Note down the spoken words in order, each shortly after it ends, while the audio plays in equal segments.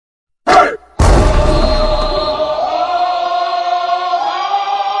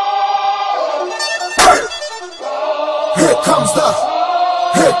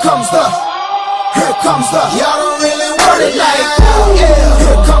Here comes the, y'all don't really want it like that. Yeah.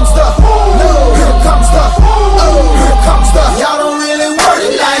 Here comes the, no. Here comes the, oh. Here comes the, y'all don't really want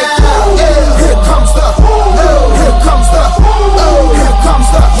it like that. Yeah. Here comes the, no. Here comes the, oh. Here comes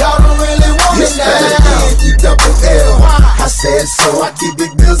the, y'all don't really want it like that. E-double-L. I said so. I keep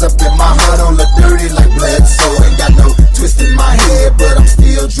big bills up in my heart on the dirty like Bledsoe. Ain't got no twist in my head, but I'm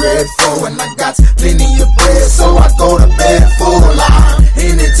still dreadful. And I got plenty of bread, so I go to bed full. I'm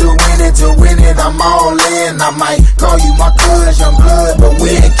in it to win it, I'm all in. I might call you my cuz, young blood, but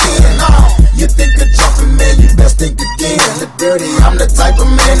we ain't kin. You think of jumping, man, you best think again. The dirty, I'm the type of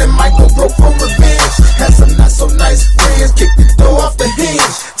man that might go broke for revenge. Had some not so nice friends, kick the door off the hinge,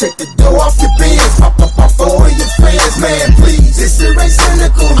 take the door off your bins, pop up on 4 of your friends. Man, please, this shit ain't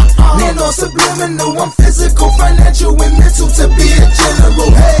cynical. Nano subliminal, I'm physical, financial, and mental to be a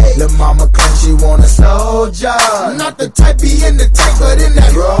general. Hey, the mama claims she want a soldier, not the type be in the tank, but in that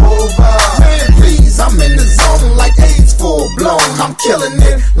Rover. Man, please, I'm in the zone like AIDS full blown. I'm killing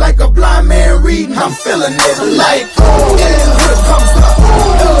it like a blind man reading. I'm feeling it like, oh yeah. Here comes the,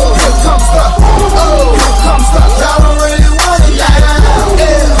 oh. Here comes the, oh. Here comes the, y'all don't really want it like that.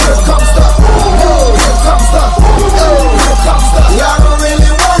 Yeah. Here comes the, oh. Here comes the, oh. Here comes the, y'all don't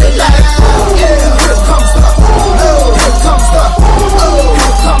really want it like that. Yeah. Here comes the, oh. Here comes the, oh.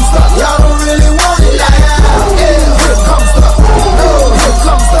 Here comes the, y'all don't really want it like that. Yeah. Here comes the, oh. Here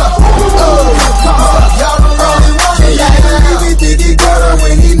comes the, oh. Here comes the, y'all don't really want it like that. He think he got her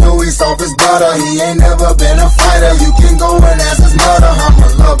when he knew he soft as butter. He ain't never been a fighter. You can go and ask his mother. I'm a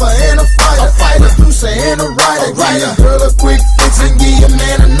lover and a fighter, producer and a writer. Give your girl a quick fix and give your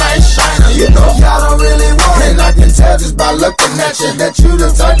man a nice shiner. You know y'all don't really want it, and I can tell just by looking at you that you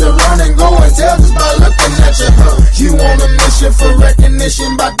the type to run and go and tell just by looking at you. You on a mission for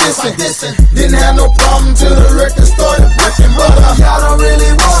recognition by dissing. Didn't have no problem till the record started breaking, but y'all don't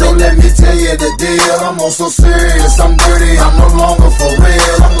really want it. So let me tell you the deal. I'm also serious, I'm dirty, I'm no longer for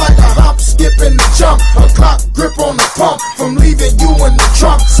real. I'm like a hop, skip, and a jump, a clock grip on the pump, from leaving you in the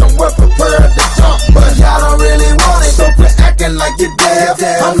trunk, somewhere prepared to jump. But y'all don't really want it, so quit acting like you're deaf.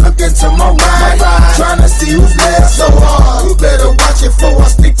 I'm looking to my right, trying to see who's left. So you better watch it before I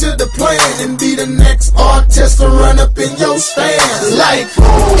stick to the plan and be the next artist to run up in your stand. Like,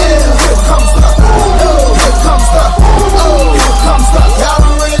 yeah, here comes the, oh, here comes the, oh, here comes the, y'all